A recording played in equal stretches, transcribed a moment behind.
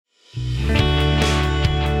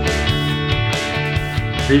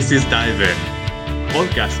This is Dive In, a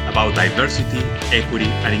podcast about diversity, equity,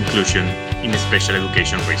 and inclusion in special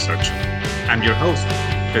education research. I'm your host,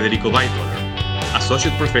 Federico Weidwaller,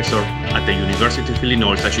 Associate Professor at the University of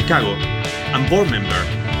Illinois at Chicago and board member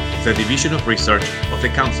of the Division of Research of the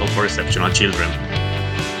Council for Exceptional Children.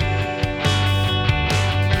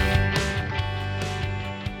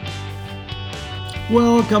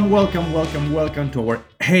 Welcome to our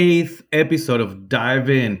 8th episode of Dive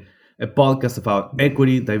In, a podcast about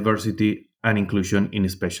equity, diversity, and inclusion in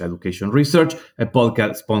special education research, a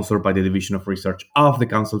podcast sponsored by the Division of Research of the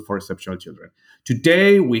Council for Exceptional Children.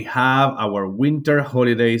 Today, we have our winter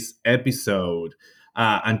holidays episode.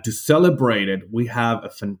 And to celebrate it, we have a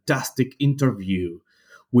fantastic interview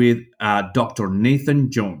with Dr. Nathan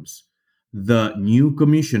Jones, the new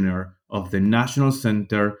commissioner of the National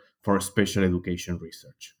Center for Special Education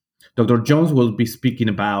Research. Dr. Jones will be speaking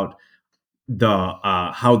about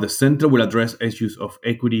how the center will address issues of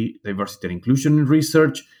equity, diversity, and inclusion in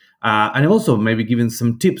research, and also maybe giving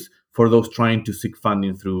some tips for those trying to seek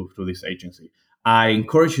funding through this agency. I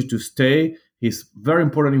encourage you to stay. It's very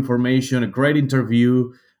important information, a great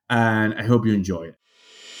interview, and I hope you enjoy it.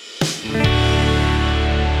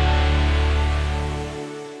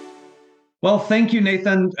 Well, thank you,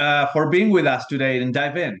 Nathan, for being with us today and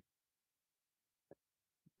Dive In.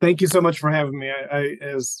 Thank you so much for having me.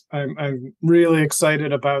 I'm really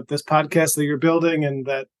excited about this podcast that you're building and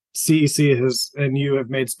that CEC and you have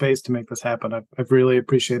made space to make this happen. I've really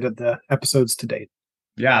appreciated the episodes to date.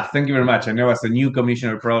 Yeah, thank you very much. I know as a new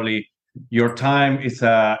commissioner, probably your time is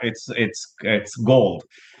it's gold.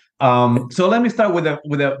 So let me start with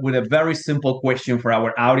a very simple question for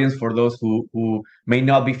our audience, for those who may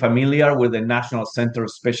not be familiar with the National Center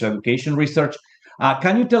of Special Education Research.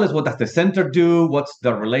 Can you tell us what does the center do? What's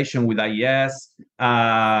the relation with IES?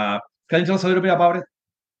 Can you tell us a little bit about it?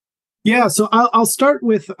 Yeah, so I'll start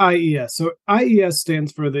with IES. So IES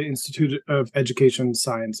stands for the Institute of Education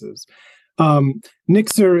Sciences.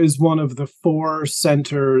 NCSER is one of the 4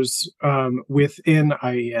 centers within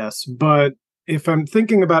IES. But if I'm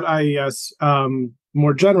thinking about IES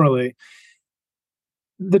more generally,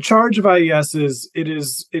 the charge of IES is it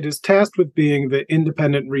is tasked with being the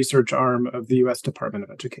independent research arm of the U.S. Department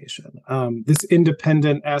of Education. This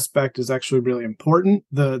independent aspect is actually really important.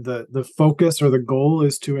 The focus or the goal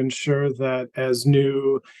is to ensure that as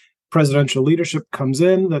new presidential leadership comes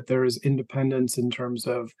in, that there is independence in terms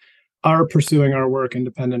of our pursuing our work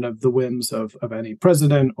independent of the whims of any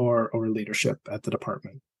president or leadership at the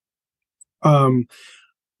department.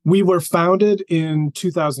 We were founded in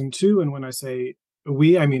 2002, and when I say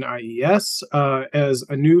we, I mean IES, as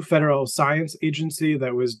a new federal science agency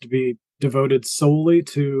that was to be devoted solely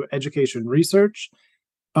to education research.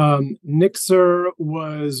 NCSER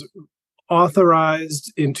was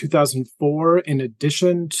authorized in 2004 in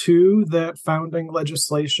addition to that founding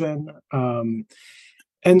legislation.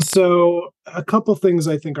 And so a couple things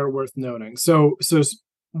I think are worth noting. So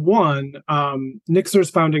one, NCSER's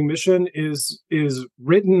founding mission is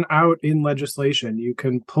written out in legislation. You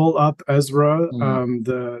can pull up ESRA,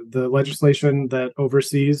 the legislation that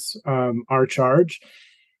oversees our charge,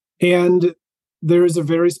 and there is a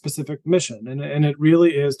very specific mission, and it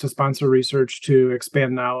really is to sponsor research to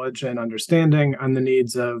expand knowledge and understanding on the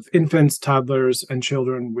needs of infants, toddlers, and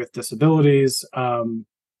children with disabilities,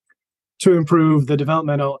 to improve the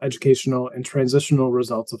developmental, educational, and transitional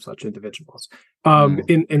results of such individuals.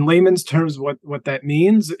 In layman's terms, what that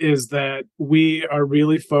means is that we are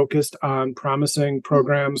really focused on promising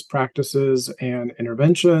programs, practices, and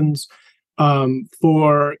interventions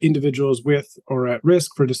for individuals with or at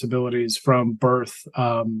risk for disabilities from birth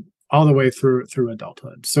all the way through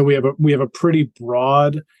adulthood. So we have a pretty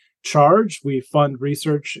broad charge. We fund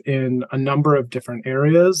research in a number of different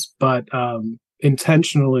areas, but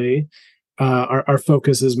intentionally, our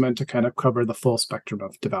focus is meant to kind of cover the full spectrum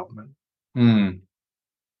of development.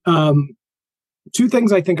 Two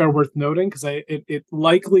things I think are worth noting, because it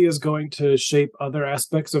likely is going to shape other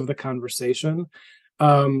aspects of the conversation.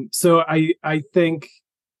 So I think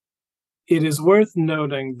it is worth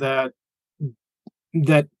noting that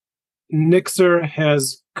NCSER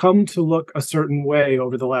has come to look a certain way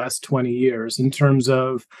over the last 20 years in terms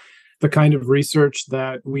of the kind of research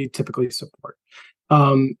that we typically support.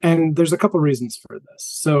 And there's a couple reasons for this.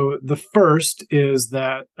 So the first is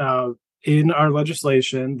that in our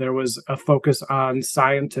legislation, there was a focus on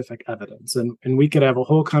scientific evidence. And we could have a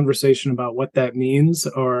whole conversation about what that means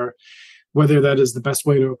or whether that is the best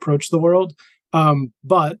way to approach the world.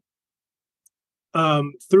 But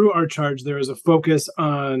through our charge, there is a focus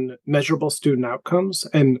on measurable student outcomes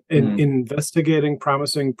and in investigating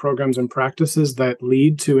promising programs and practices that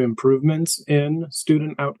lead to improvements in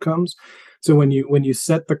student outcomes. So when you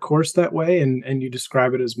set the course that way and you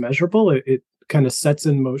describe it as measurable, it kind of sets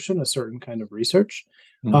in motion a certain kind of research.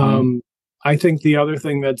 I think the other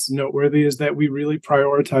thing that's noteworthy is that we really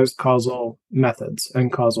prioritize causal methods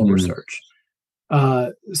and causal research.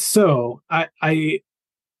 So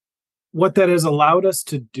what that has allowed us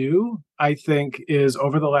to do, I think, is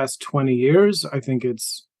over the last 20 years, I think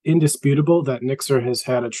it's indisputable that NICSR has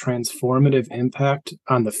had a transformative impact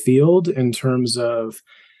on the field in terms of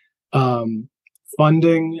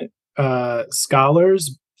funding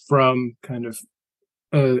scholars from kind of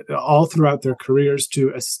all throughout their careers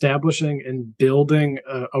to establishing and building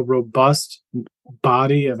a robust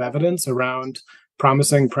body of evidence around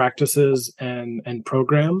promising practices and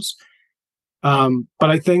programs. But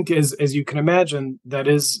I think, as you can imagine, that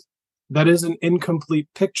is an incomplete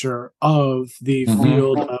picture of the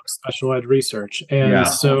field of special ed research, and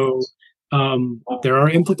so there are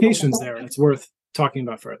implications there, and it's worth talking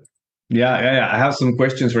about further. Yeah. I have some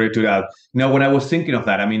questions related to that. When I was thinking of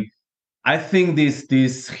that, I mean, I think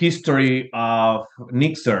this history of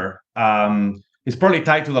NICSR is probably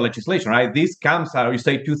tied to the legislation, right? This comes out, you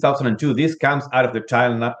say 2002, this comes out of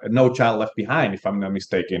the No Child Left Behind, if I'm not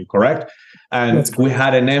mistaken, correct? And we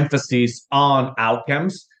had an emphasis on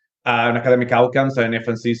outcomes, on academic outcomes, and an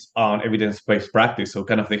emphasis on evidence-based practice. So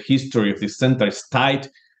kind of the history of this center is tied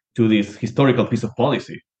to this historical piece of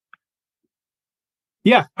policy.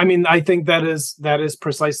 Yeah, I mean, I think that is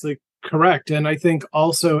precisely correct. And I think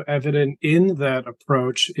also evident in that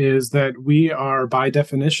approach is that we are, by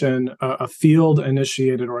definition, a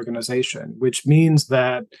field-initiated organization, which means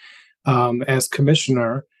that as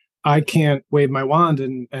commissioner, I can't wave my wand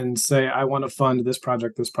and say, I want to fund this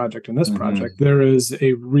project, and this project. There is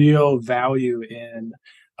a real value in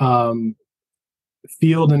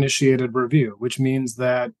field-initiated review, which means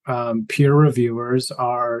that peer reviewers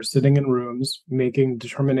are sitting in rooms making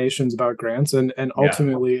determinations about grants, and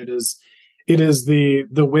ultimately it is the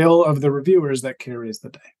will of the reviewers that carries the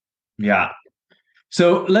day. Yeah.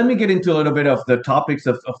 So let me get into a little bit of the topics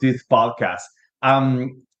of this podcast.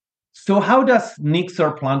 So how does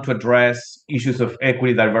NICSR plan to address issues of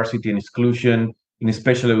equity, diversity, and exclusion in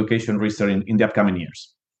special education research in the upcoming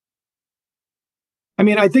years? I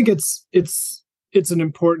mean, I think it's an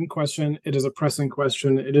important question. It is a pressing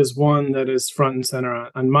question. It is one that is front and center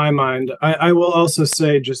on my mind. I will also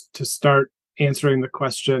say, just to start answering the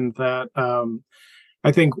question, that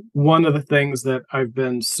I think one of the things that I've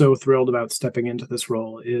been so thrilled about stepping into this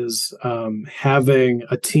role is having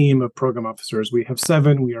a team of program officers. We have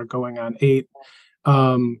 7, we are going on 8,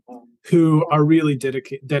 who are really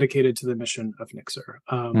dedicated to the mission of NICSR.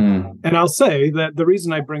 And I'll say that the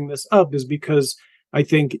reason I bring this up is because I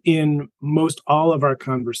think in most all of our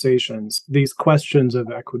conversations, these questions of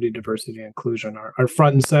equity, diversity, and inclusion are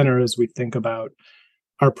front and center as we think about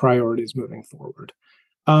our priorities moving forward.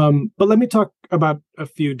 But let me talk about a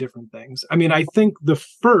few different things. I mean, I think the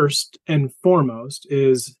first and foremost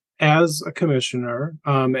is, as a commissioner,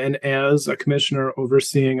 and as a commissioner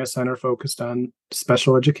overseeing a center focused on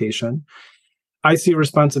special education, I see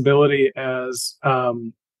responsibility as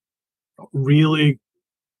really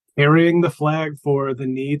carrying the flag for the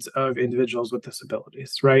needs of individuals with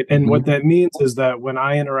disabilities, right? And what that means is that when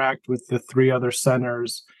I interact with the 3 other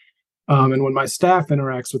centers, and when my staff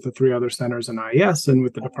interacts with the 3 other centers in IES and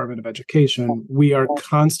with the Department of Education, we are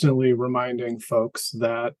constantly reminding folks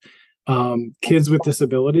that kids with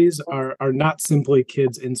disabilities are not simply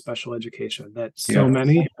kids in special education, that so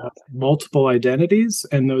many have multiple identities,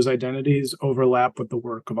 and those identities overlap with the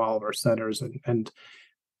work of all of our centers, and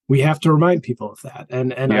we have to remind people of that.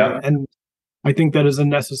 And I think that is a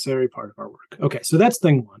necessary part of our work. Okay, so that's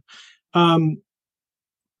thing one.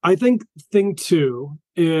 I think thing two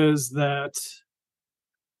is that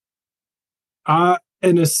an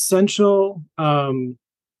essential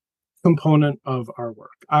component of our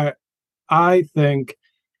work. I think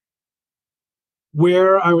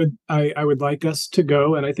where I would like us to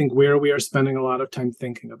go, and I think where we are spending a lot of time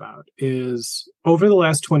thinking about, is over the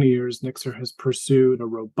last 20 years, NICSR has pursued a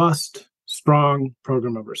robust, strong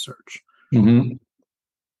program of research.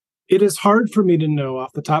 It is hard for me to know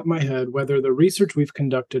off the top of my head whether the research we've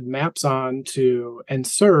conducted maps on to and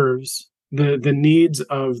serves the needs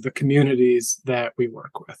of the communities that we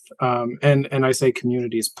work with. And I say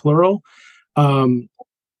communities plural.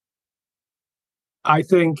 I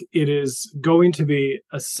think it is going to be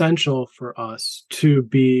essential for us to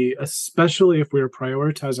be, especially if we are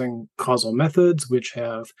prioritizing causal methods, which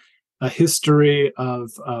have a history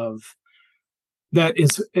of that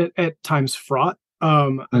is at times fraught.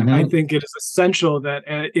 I think it is essential that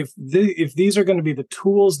if these are going to be the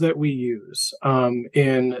tools that we use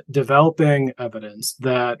in developing evidence,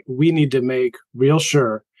 that we need to make real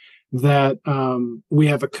sure that we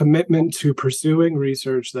have a commitment to pursuing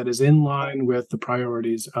research that is in line with the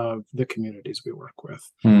priorities of the communities we work with.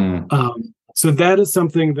 So that is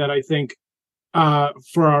something that I think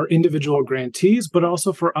for our individual grantees, but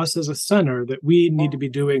also for us as a center, that we need to be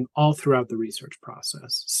doing all throughout the research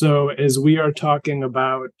process. So as we are talking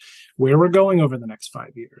about where we're going over the next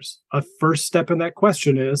 5 years, a first step in that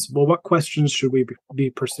question is, well, what questions should we be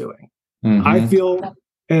pursuing? I feel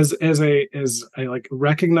as I like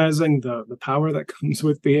recognizing the power that comes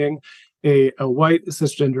with being a white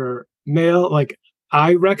cisgender male. Like,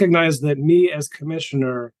 I recognize that me as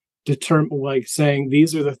commissioner saying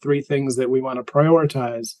these are the 3 things that we want to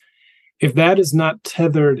prioritize. If that is not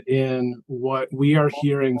tethered in what we are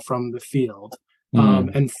hearing from the field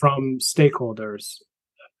and from stakeholders,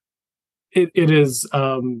 it is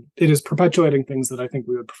perpetuating things that I think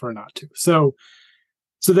we would prefer not to. So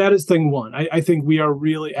that is thing one. I think we are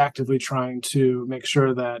really actively trying to make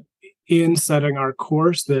sure that in setting our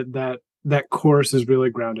course, that course is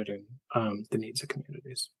really grounded in the needs of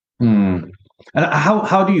communities. And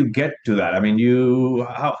how do you get to that? I mean,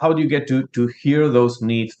 how do you get to hear those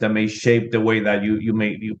needs that may shape the way that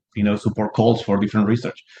you support calls for different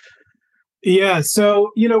research? Yeah,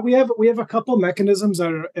 so we have a couple mechanisms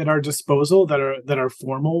that are at our disposal that are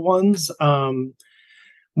formal ones.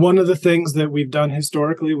 One of the things that we've done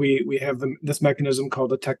historically, we have this mechanism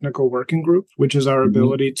called a technical working group, which is our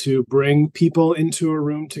ability to bring people into a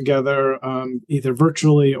room together, either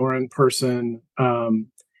virtually or in person.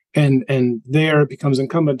 And there it becomes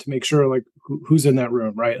incumbent to make sure like who's in that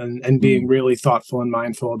room, right? And being really thoughtful and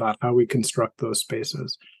mindful about how we construct those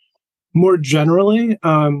spaces. More generally,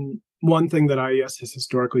 one thing that IES has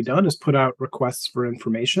historically done is put out requests for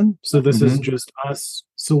information. So this is just us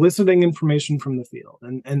soliciting information from the field.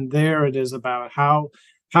 And there it is about how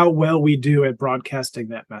well we do at broadcasting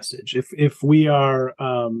that message. If we are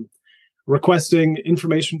requesting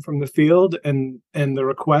information from the field and the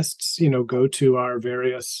requests, go to our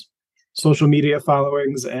various social media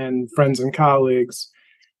followings and friends and colleagues,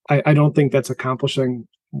 I don't think that's accomplishing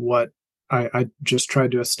what I just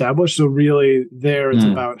tried to establish. So really there it's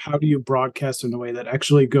about how do you broadcast in a way that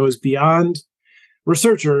actually goes beyond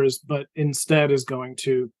researchers, but instead is going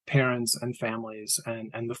to parents and families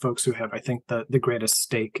and the folks who have, I think, the greatest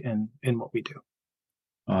stake in what we do.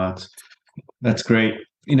 That's great.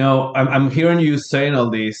 I'm hearing you saying all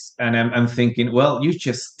this, and I'm thinking, well, you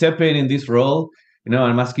just step in this role.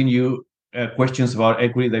 I'm asking you questions about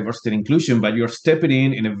equity, diversity, and inclusion, but you're stepping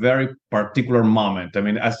in a very particular moment. I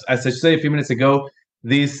mean, as I said a few minutes ago,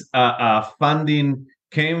 this funding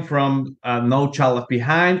came from No Child Left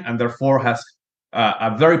Behind, and therefore has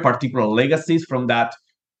a very particular legacies from that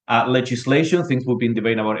legislation. Things we've been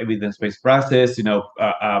debating about evidence-based practice,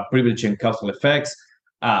 privilege and causal effects.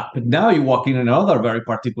 But now you walk in another very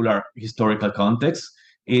particular historical context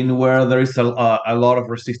in where there is a lot of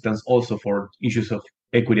resistance also for issues of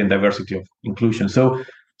equity and diversity of inclusion. So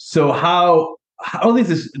how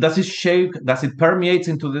does it shape? Does it permeate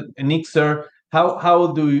into the NICSER?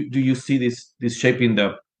 How do you see this shaping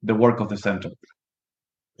the work of the center?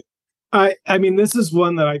 I mean, this is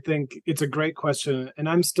one that I think it's a great question, and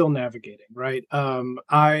I'm still navigating, right?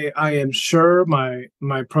 I am sure my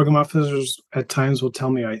program officers at times will tell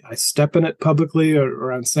me I step in it publicly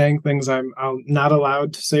or I'm saying things I'm not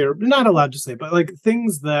allowed to say, or not allowed to say, but like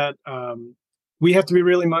things that we have to be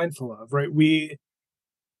really mindful of, right? We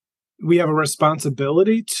have a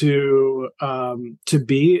responsibility to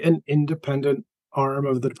be an independent arm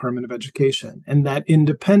of the Department of Education. And that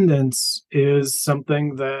independence is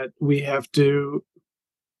something that we have to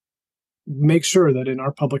make sure that in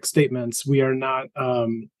our public statements, we are not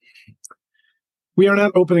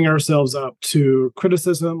opening ourselves up to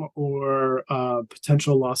criticism or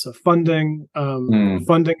potential loss of funding.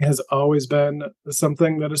 Funding has always been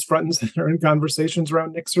something that is front and center in conversations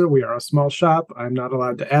around NICSER. We are a small shop. I'm not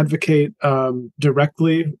allowed to advocate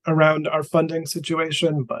directly around our funding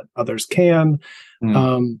situation, but others can.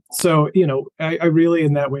 So, I really,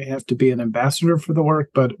 in that way, have to be an ambassador for the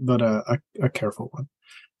work, but a careful one.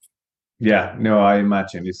 Yeah, no, I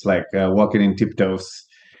imagine it's like walking in tiptoes.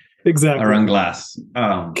 Exactly. Around glass.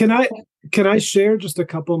 Can I share just a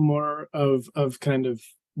couple more of kind of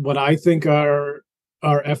what I think are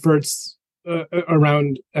our efforts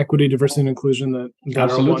around equity, diversity, and inclusion that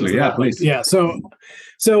absolutely, yeah, please. Yeah.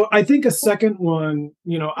 So I think a second one,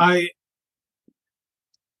 I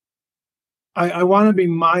want to be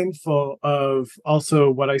mindful of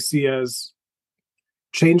also what I see as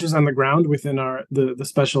changes on the ground within the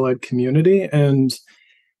special ed community. And,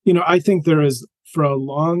 I think there has for a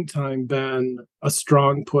long time been a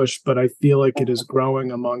strong push, but I feel like it is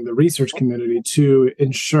growing among the research community to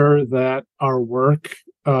ensure that our work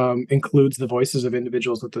includes the voices of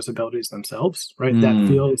individuals with disabilities themselves, right? That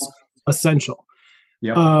feels essential.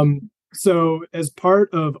 Yep. So as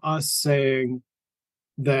part of us saying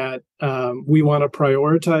that we want to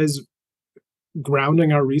prioritize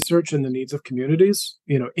grounding our research in the needs of communities,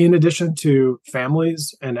 in addition to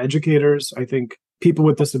families and educators, I think people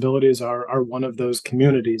with disabilities are one of those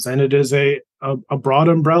communities, and it is a broad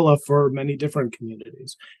umbrella for many different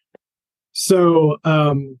communities. So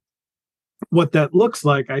what that looks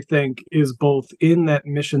like, I think, is both in that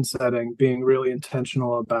mission setting, being really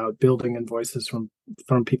intentional about building in voices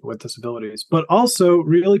from people with disabilities, but also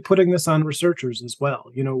really putting this on researchers as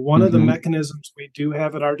well. One of the mechanisms we do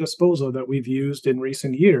have at our disposal that we've used in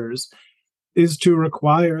recent years is to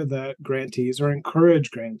require that grantees or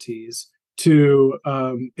encourage grantees to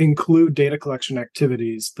include data collection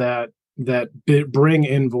activities that bring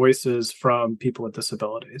in voices from people with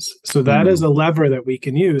disabilities. So that is a lever that we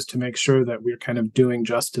can use to make sure that we're kind of doing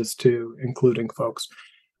justice to including folks.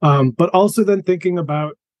 But also then thinking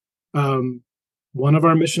about one of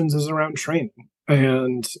our missions is around training.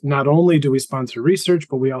 And not only do we sponsor research,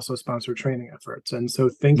 but we also sponsor training efforts. And so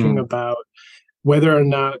thinking about whether or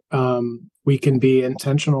not we can be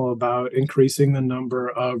intentional about increasing the number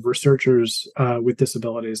of researchers with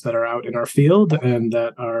disabilities that are out in our field and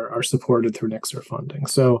that are supported through NICSR funding.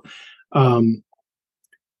 So I'm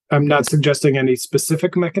not suggesting any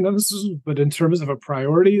specific mechanisms, but in terms of a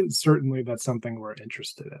priority, certainly that's something we're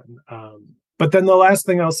interested in. But then the last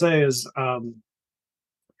thing I'll say is that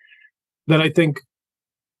I think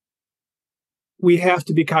we have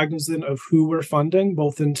to be cognizant of who we're funding,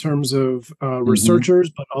 both in terms of researchers,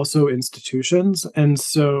 but also institutions. And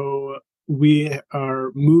so we are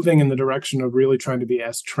moving in the direction of really trying to be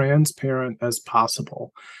as transparent as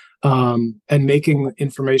possible and making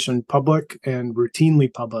information public and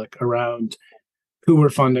routinely public around who we're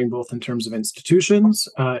funding, both in terms of institutions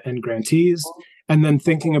and grantees. And then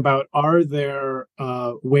thinking about, are there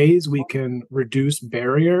ways we can reduce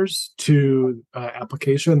barriers to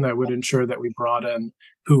application that would ensure that we brought in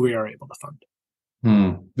who we are able to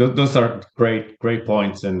fund? Those are great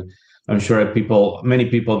points, and I'm sure many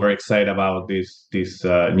people are very excited about these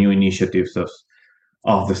new initiatives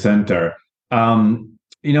of the center.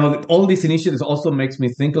 All these initiatives also makes me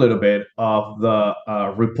think a little bit of the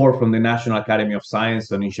report from the National Academy of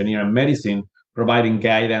Science and Engineering and Medicine, providing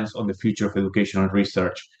guidance on the future of education and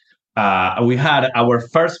research. We had our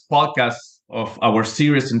first podcast of our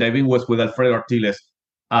series in Dive In was with Alfredo Artiles,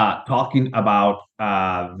 talking about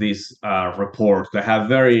this report. They have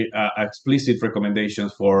very explicit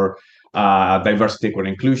recommendations for diversity, equity,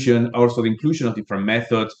 and inclusion, also the inclusion of different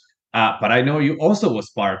methods. But I know you also was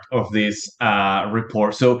part of this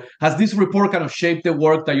report. So has this report kind of shaped the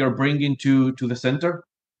work that you're bringing to the center?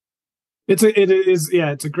 It's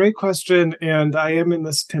a great question, and I am in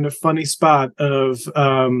this kind of funny spot of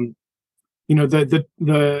the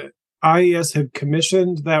IES had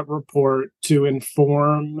commissioned that report to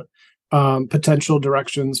inform potential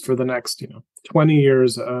directions for the next 20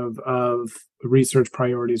 years of research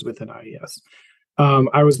priorities within IES.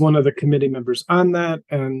 I was one of the committee members on that,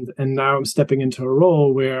 and now I'm stepping into a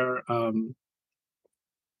role where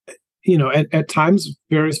at times,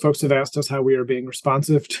 various folks have asked us how we are being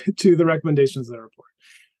responsive to the recommendations of the report.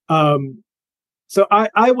 So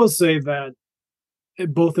I will say that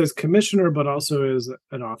both as commissioner, but also as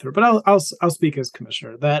an author, but I'll speak as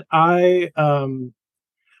commissioner, that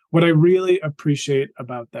what I really appreciate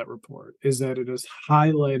about that report is that it is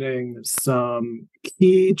highlighting some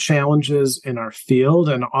key challenges in our field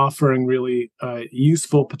and offering really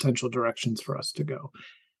useful potential directions for us to go.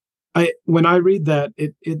 When I read that,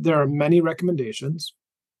 there are many recommendations.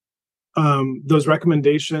 Those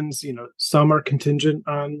recommendations, some are contingent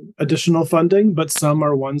on additional funding, but some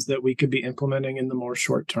are ones that we could be implementing in the more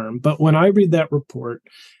short term. But when I read that report,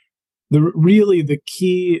 the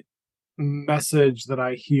key message that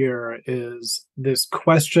I hear is this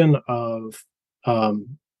question of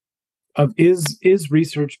is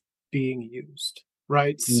research being used,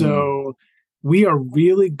 right? So we are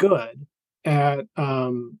really good at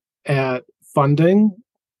funding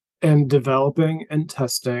and developing and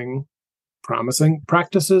testing promising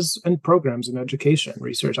practices and programs in education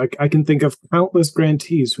research. I can think of countless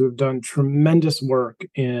grantees who have done tremendous work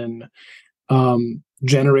in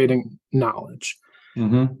generating knowledge.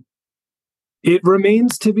 It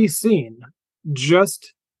remains to be seen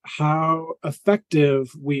just how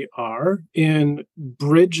effective we are in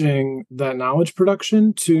bridging that knowledge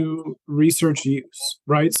production to research use,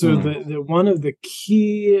 right? So the one of the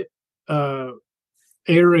key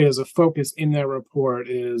areas of focus in that report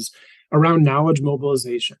is around knowledge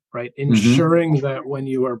mobilization, right? Ensuring that when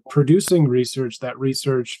you are producing research, that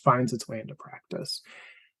research finds its way into practice.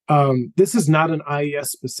 This is not an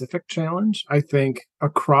IES specific challenge. I think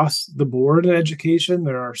across the board in education,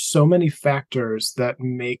 there are so many factors that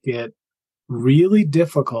make it really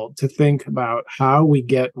difficult to think about how we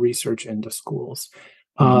get research into schools.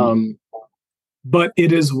 But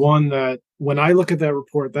it is one that when I look at that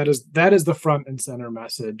report, that is the front and center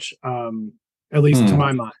message, at least to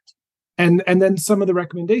my mind. And then some of the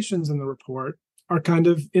recommendations in the report are kind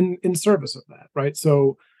of in service of that, right?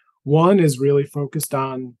 So one is really focused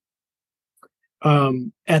on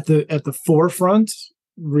at the forefront,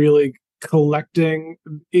 really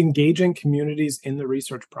engaging communities in the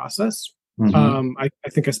research process. I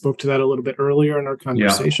think I spoke to that a little bit earlier in our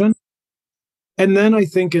conversation. Yeah. And then I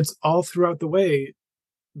think it's all throughout the way,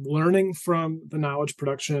 learning from the knowledge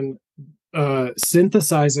production,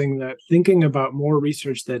 synthesizing that, thinking about more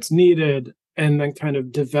research that's needed, and then kind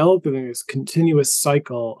of developing this continuous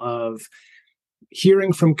cycle of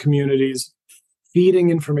hearing from communities, feeding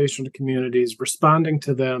information to communities, responding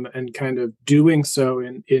to them, and kind of doing so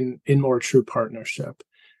in more true partnership.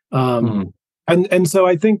 And so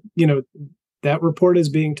I think, that report is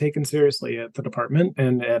being taken seriously at the department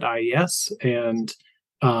and at IES, and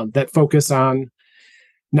that focus on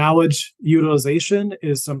knowledge utilization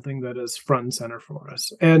is something that is front and center for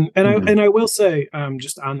us. And I will say,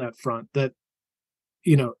 just on that front, that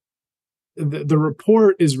the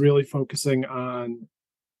report is really focusing on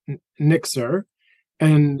NCSER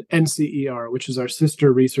and NCER, which is our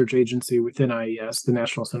sister research agency within IES, the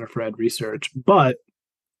National Center for Ed Research. But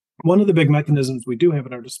one of the big mechanisms we do have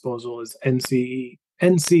at our disposal is NCEE,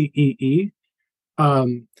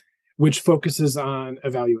 which focuses on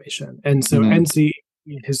evaluation. And so NCEE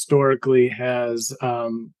historically has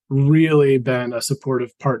really been a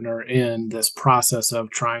supportive partner in this process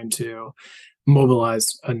of trying to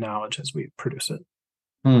mobilize a knowledge as we produce it.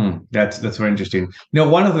 That's very interesting.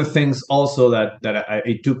 One of the things also that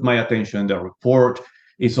it took my attention in the report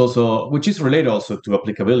is also, which is related also to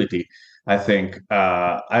applicability. I think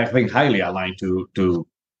highly aligned to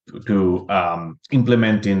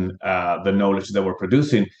implementing the knowledge that we're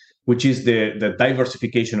producing, which is the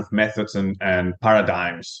diversification of methods and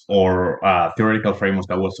paradigms or theoretical frameworks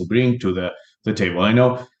that we also bring to the table. I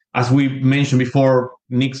know, as we mentioned before,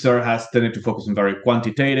 NCSER has tended to focus on very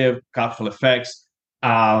quantitative capsule effects,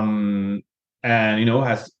 and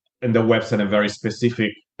has in the website a very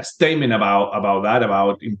specific statement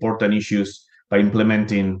about important issues by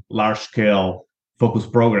implementing large-scale focus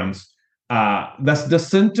programs. Does the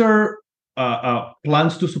center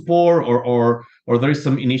plans to support, or there is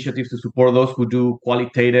some initiatives to support those who do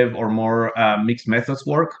qualitative or more mixed methods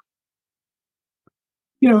work?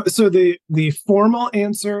 So the formal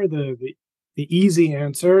answer, the easy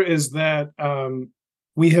answer, is that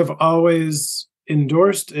we have always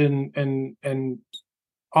endorsed and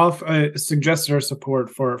suggested our support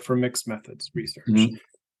for mixed methods research.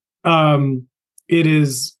 It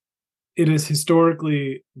is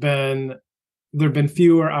historically there have been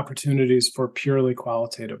fewer opportunities for purely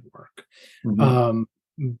qualitative work.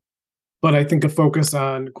 But I think a focus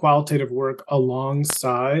on qualitative work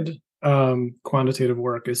alongside quantitative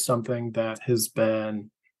work is something that has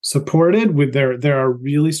been supported. There are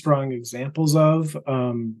really strong examples of.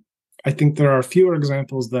 I think there are fewer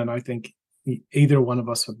examples than I think either one of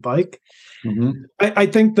us would like. I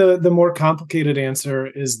think the more complicated answer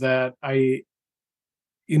is that and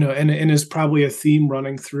is probably a theme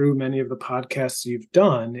running through many of the podcasts you've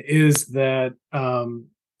done, is that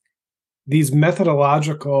these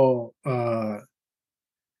methodological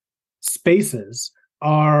spaces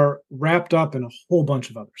are wrapped up in a whole bunch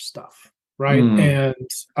of other stuff, right?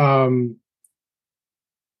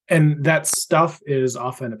 And that stuff is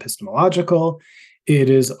often epistemological. It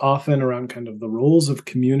is often around kind of the roles of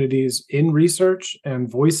communities in research and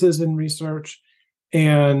voices in research.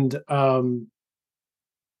 And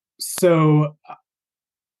so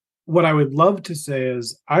what I would love to say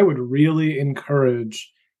is I would really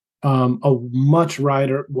encourage a much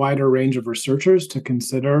wider range of researchers to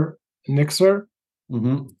consider NCSER.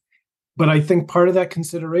 But I think part of that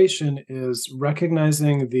consideration is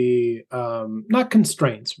recognizing the not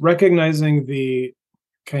constraints, recognizing the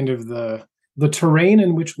kind of the terrain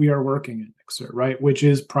in which we are working in NCSER, right? Which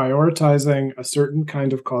is prioritizing a certain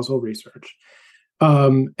kind of causal research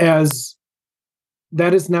as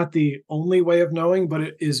that is not the only way of knowing, but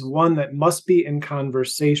it is one that must be in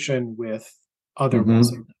conversation with other ways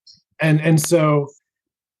of knowing. And so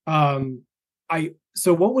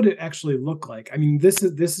so what would it actually look like? I mean, this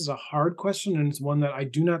is a hard question, and it's one that I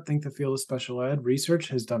do not think the field of special ed research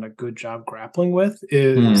has done a good job grappling with.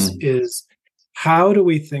 Is how do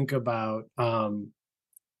we think about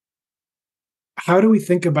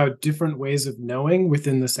different ways of knowing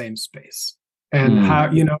within the same space? And how,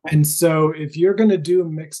 and so if you're going to do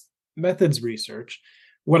mixed methods research,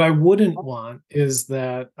 what I wouldn't want is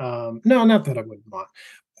that, no, not that I wouldn't want.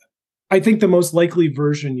 I think the most likely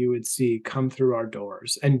version you would see come through our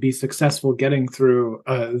doors and be successful getting through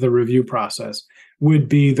the review process would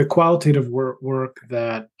be the qualitative work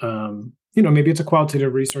that, maybe it's a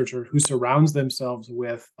qualitative researcher who surrounds themselves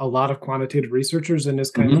with a lot of quantitative researchers and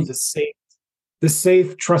is kind of the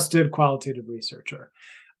safe, trusted qualitative researcher.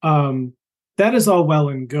 That is all well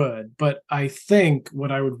and good, but I think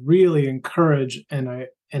what I would really encourage and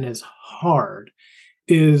is hard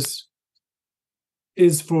is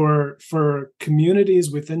for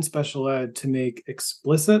communities within special ed to make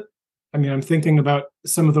explicit. I mean, I'm thinking about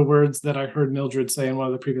some of the words that I heard Mildred say in one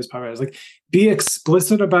of the previous podcasts, like be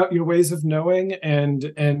explicit about your ways of knowing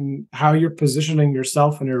and how you're positioning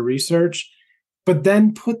yourself in your research, but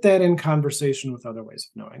then put that in conversation with other ways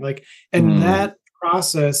of knowing. That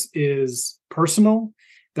process is personal.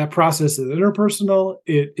 That process is interpersonal.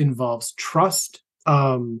 It involves trust.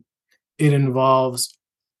 It involves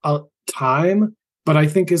time, but I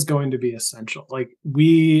think is going to be essential. Like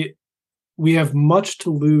we have much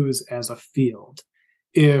to lose as a field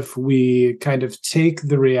if we kind of take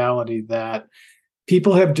the reality that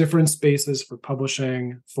people have different spaces for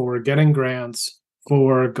publishing, for getting grants,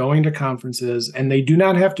 for going to conferences, and they do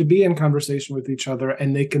not have to be in conversation with each other,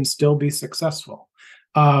 and they can still be successful.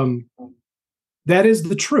 That is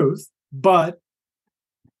the truth, but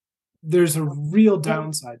there's a real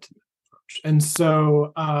downside to that approach. And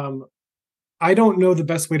so I don't know the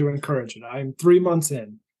best way to encourage it. I'm 3 months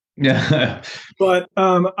in. Yeah. But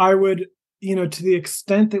I would, to the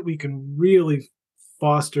extent that we can really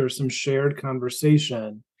foster some shared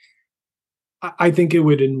conversation, I think it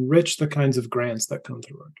would enrich the kinds of grants that come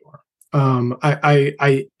through our door.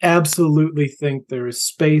 I absolutely think there is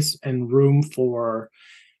space and room for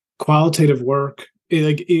qualitative work.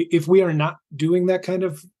 Like if we are not doing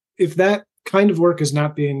if that kind of work is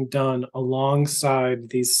not being done alongside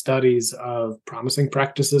these studies of promising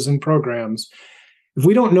practices and programs, if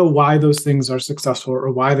we don't know why those things are successful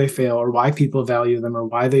or why they fail or why people value them or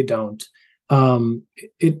why they don't,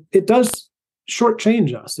 it does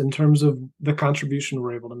shortchange us in terms of the contribution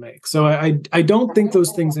we're able to make. So I don't think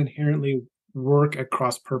those things inherently work at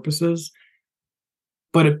cross purposes,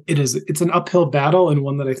 but it's an uphill battle, and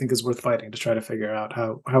one that I think is worth fighting to try to figure out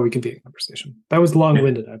how we can be in conversation. That was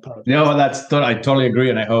long-winded. I apologize. No, I totally agree,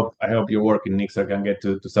 and I hope your work in NICSR can get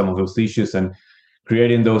to some of those issues and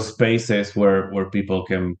creating those spaces where people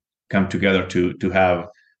can come together to have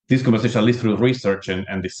this conversation, at least through research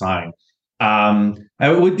and design.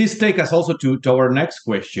 Would this take us also to our next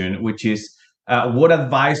question, which is, what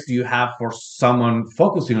advice do you have for someone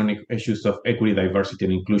focusing on issues of equity, diversity,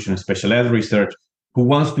 and inclusion in special ed research who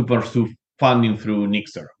wants to pursue funding through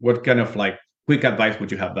NICSR? What kind of quick advice would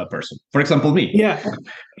you have that person? For example, me. Yeah,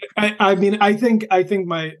 I mean, I think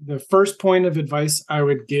the first point of advice I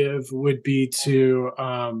would give would be to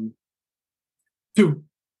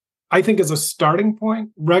I think as a starting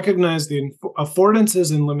point, recognize the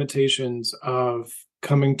affordances and limitations of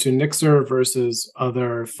coming to NICSR versus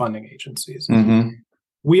other funding agencies. Mm-hmm.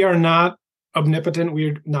 We are not omnipotent.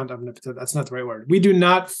 We're not omnipotent. That's not the right word. We do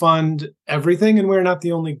not fund everything, and we're not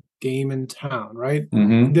the only game in town, right?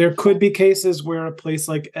 Mm-hmm. There could be cases where a place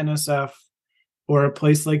like NSF or a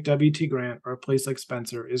place like WT Grant or a place like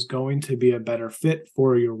Spencer is going to be a better fit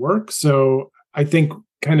for your work. So I think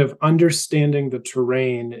kind of understanding the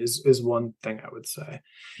terrain is one thing I would say.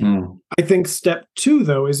 I think step 2,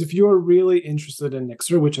 though, is if you're really interested in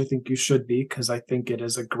NICSR, which I think you should be, because I think it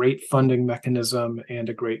is a great funding mechanism and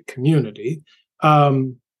a great community,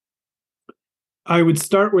 I would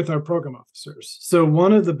start with our program officers. So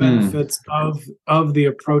one of the benefits of the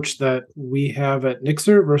approach that we have at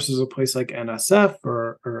NICSR versus a place like NSF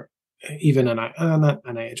or even not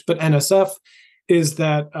NIH, but NSF, is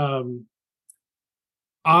that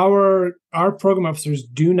our program officers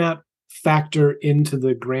do not factor into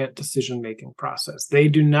the grant decision-making process. They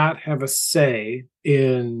do not have a say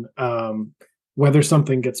in whether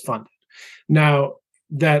something gets funded. Now,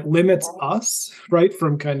 that limits us, right,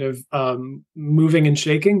 from kind of moving and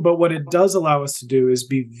shaking. But what it does allow us to do is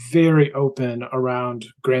be very open around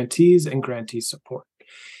grantees and grantee support.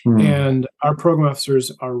 And our program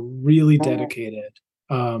officers are really dedicated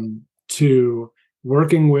to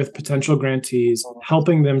working with potential grantees,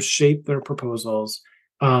 helping them shape their proposals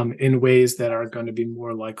in ways that are going to be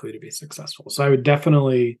more likely to be successful. So I would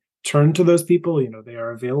definitely turn to those people. They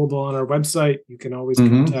are available on our website. You can always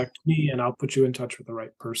contact me and I'll put you in touch with the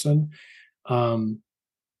right person.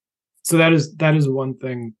 So that is one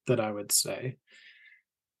thing that I would say.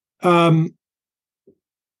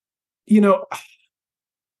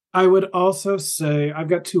 I would also say I've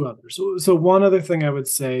got two others. So one other thing I would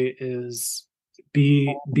say is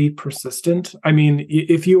be persistent. I mean,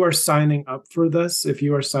 if you are signing up for this, if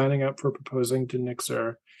you are signing up for proposing to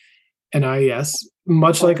NICSR and IES,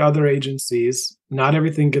 much like other agencies, not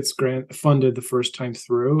everything gets grant funded the first time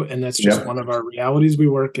through, and that's just one of our realities we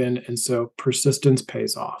work in. And so persistence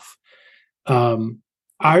pays off.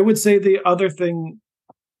 I would say the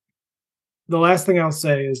last thing I'll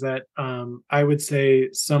say is that I would say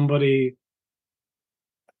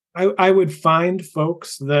I would find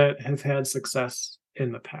folks that have had success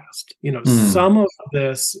in the past. Some of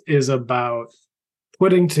this is about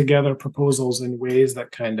putting together proposals in ways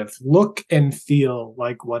that kind of look and feel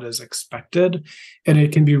like what is expected. And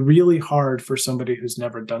it can be really hard for somebody who's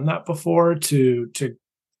never done that before to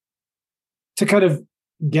kind of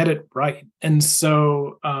get it right. And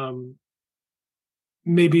so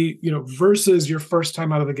maybe, versus your first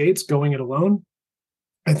time out of the gates going it alone,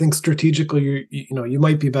 I think strategically, you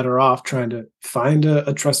might be better off trying to find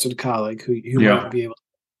a trusted colleague who might be able to.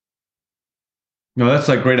 No, that's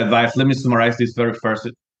like great advice. Let me summarize this very first,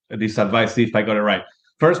 this advice, see if I got it right.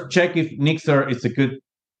 First, check if NICSR is a good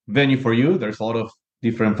venue for you. There's a lot of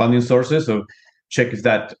different funding sources, so check if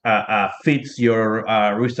that fits your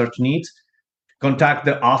research needs. Contact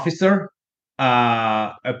the officer,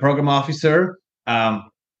 a program officer.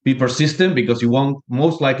 Be persistent, because you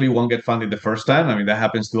most likely won't get funded the first time. I mean, that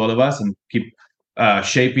happens to all of us, and keep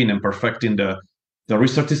shaping and perfecting the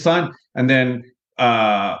research design. And then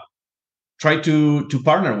try to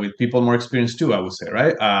partner with people more experienced too, I would say,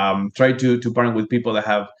 right? Try to partner with people that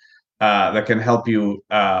have that can help you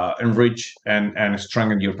enrich and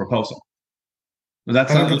strengthen your proposal. That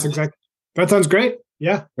sounds great.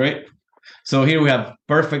 Yeah. Great. So here we have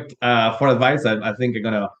perfect for advice. I think I'm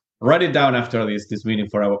gonna write it down after this meeting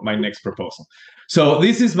for my next proposal. So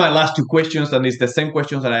this is my last two questions, and it's the same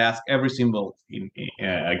questions that I ask every single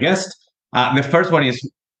guest. The first one is,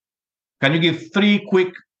 can you give 3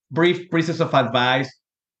 quick, brief pieces of advice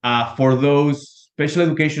for those special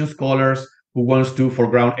education scholars who wants to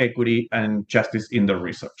foreground equity and justice in their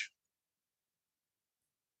research?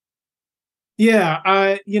 Yeah,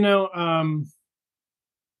 I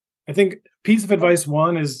think piece of advice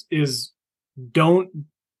one is don't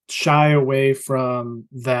shy away from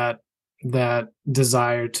that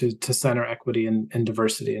desire to center equity and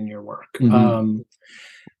diversity in your work.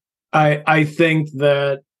 I think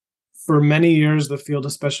that for many years the field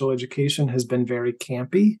of special education has been very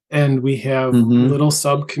campy, and we have little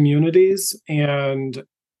sub communities, and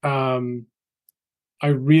I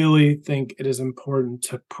really think it is important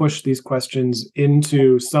to push these questions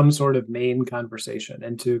into some sort of main conversation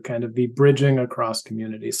and to kind of be bridging across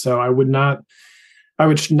communities. So I would not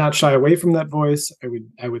shy away from that voice.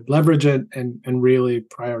 I would leverage it and really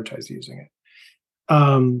prioritize using it.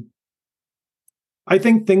 I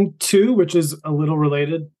think thing 2, which is a little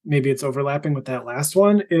related, maybe it's overlapping with that last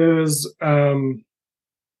one, is I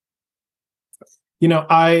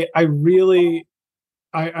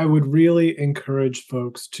would really encourage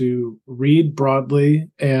folks to read broadly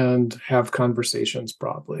and have conversations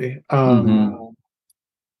broadly.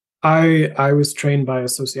 I was trained by a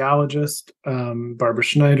sociologist, Barbara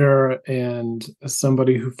Schneider, and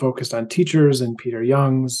somebody who focused on teachers, and Peter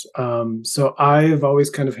Youngs. So I've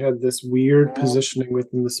always kind of had this weird positioning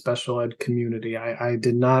within the special ed community. I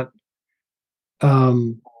did not. I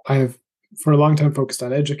have for a long time focused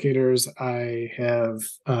on educators. I have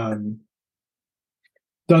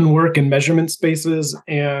done work in measurement spaces,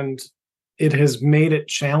 and it has made it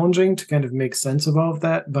challenging to kind of make sense of all of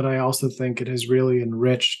that, but I also think it has really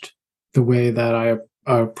enriched the way that I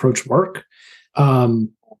approach work.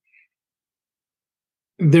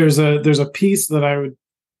 There's a piece that I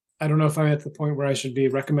don't know if I'm at the point where I should be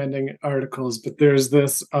recommending articles, but there's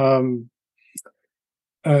this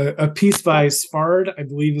a piece by Sfard, I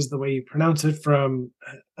believe is the way you pronounce it, from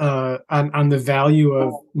on the value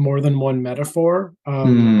of more than one metaphor.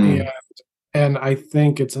 And I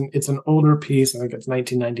think it's an older piece. I think it's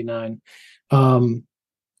 1999.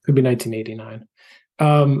 Could be 1989.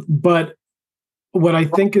 But what I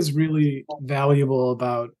think is really valuable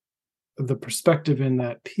about the perspective in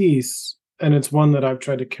that piece it's one that I've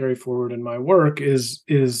tried to carry forward in my work,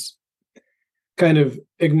 is kind of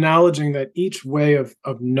acknowledging that each way of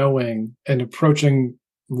knowing and approaching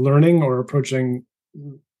learning or approaching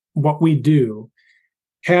what we do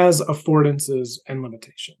has affordances and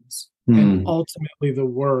limitations. And ultimately the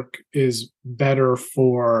work is better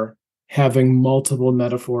for having multiple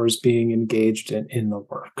metaphors being engaged in the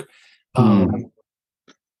work.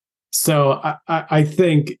 So I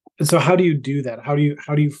think, so how do you do that? How do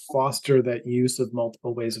you foster that use of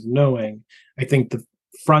multiple ways of knowing? I think the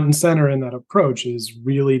front and center in that approach is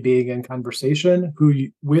really being in conversation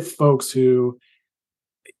with folks who,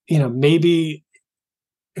 maybe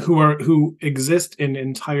who exist in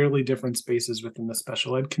entirely different spaces within the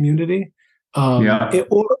special ed community,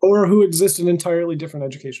 or who exist in entirely different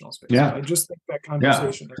educational spaces. I just think that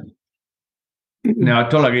conversation. No, I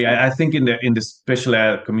totally agree. I think in the special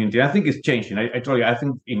ed community, I think it's changing. I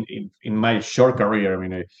think in my short career, I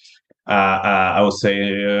mean, I would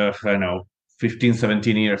say, I don't know, 15,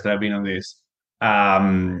 17 years that I've been on this,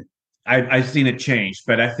 I've seen it change.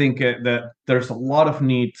 But I think that there's a lot of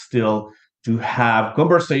need still to have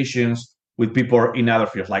conversations with people in other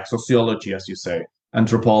fields, like sociology, as you say,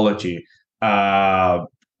 anthropology,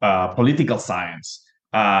 political science.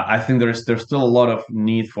 I think there's still a lot of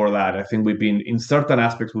need for that. I think in certain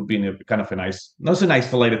aspects, we've been kind of not an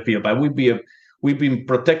isolated field, but we've been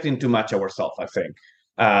protecting too much ourselves, I think,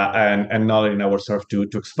 and not letting ourselves to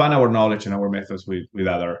expand our knowledge and our methods with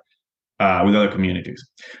other communities.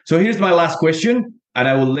 So here's my last question, and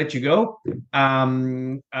I will let you go.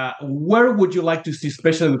 Where would you like to see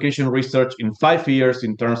special education research in 5 years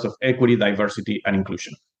in terms of equity, diversity, and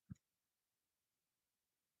inclusion?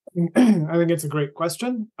 I think it's a great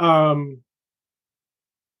question.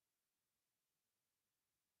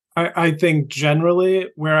 I think generally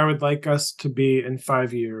where I would like us to be in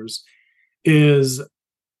 5 years is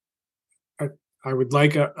I would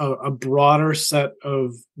like a broader set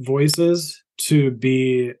of voices to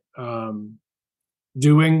be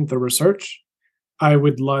doing the research. I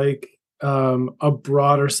would like a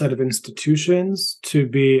broader set of institutions to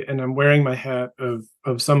be, and I'm wearing my hat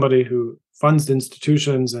of somebody who funds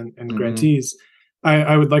institutions and grantees.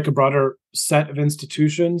 I would like a broader set of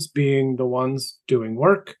institutions being the ones doing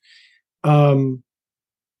work. And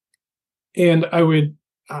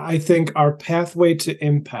I think our pathway to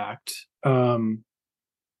impact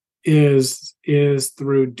is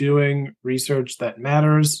through doing research that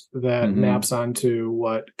matters, that maps onto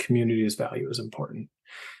what communities value as important.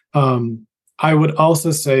 I would also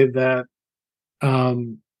say that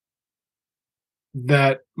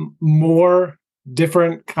that more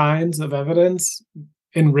different kinds of evidence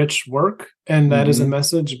enrich work, and that is a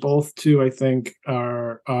message both to, I think,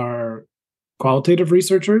 our qualitative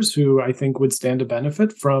researchers, who I think would stand to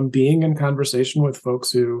benefit from being in conversation with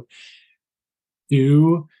folks who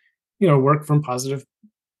do, work from positivist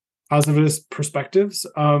perspectives.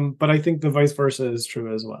 But I think the vice versa is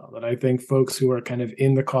true as well, that I think folks who are kind of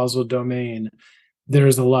in the causal domain,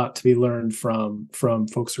 there's a lot to be learned from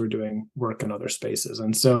folks who are doing work in other spaces.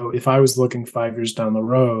 And so if I was looking 5 years down the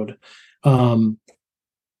road,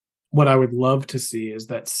 what I would love to see is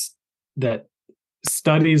that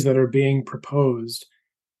studies that are being proposed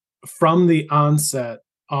from the onset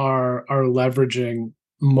are leveraging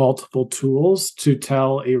multiple tools to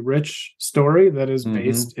tell a rich story that is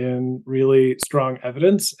based in really strong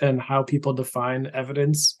evidence, and how people define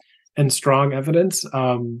evidence and strong evidence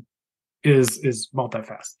is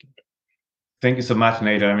multifaceted. Thank you so much,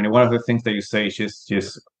 Nate. I mean, one of the things that you say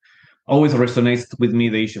just always resonates with me,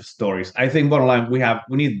 the issue of stories. I think bottom line,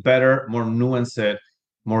 we need better, more nuanced,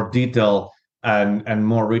 more detailed, and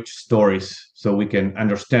more rich stories, so we can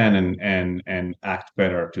understand and act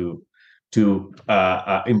better to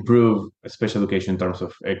improve special education in terms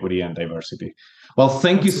of equity and diversity. Well,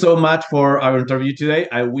 thank you so much for our interview today.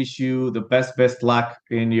 I wish you the best luck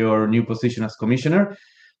in your new position as commissioner,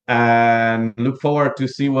 and look forward to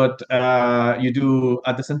see what you do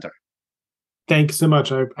at the center. Thank you so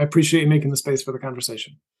much. I appreciate you making the space for the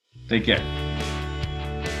conversation. Take care.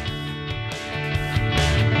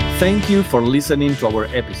 Thank you for listening to our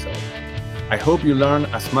episode. I hope you learned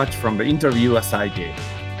as much from the interview as I did.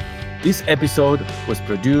 This episode was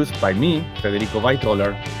produced by me, Federico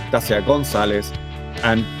Vaitoller, Tasia Gonzalez,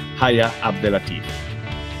 and Haya Abdelatif.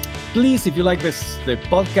 Please, if you like the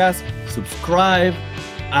podcast, subscribe,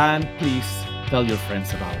 and please tell your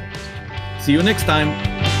friends about it. See you next time.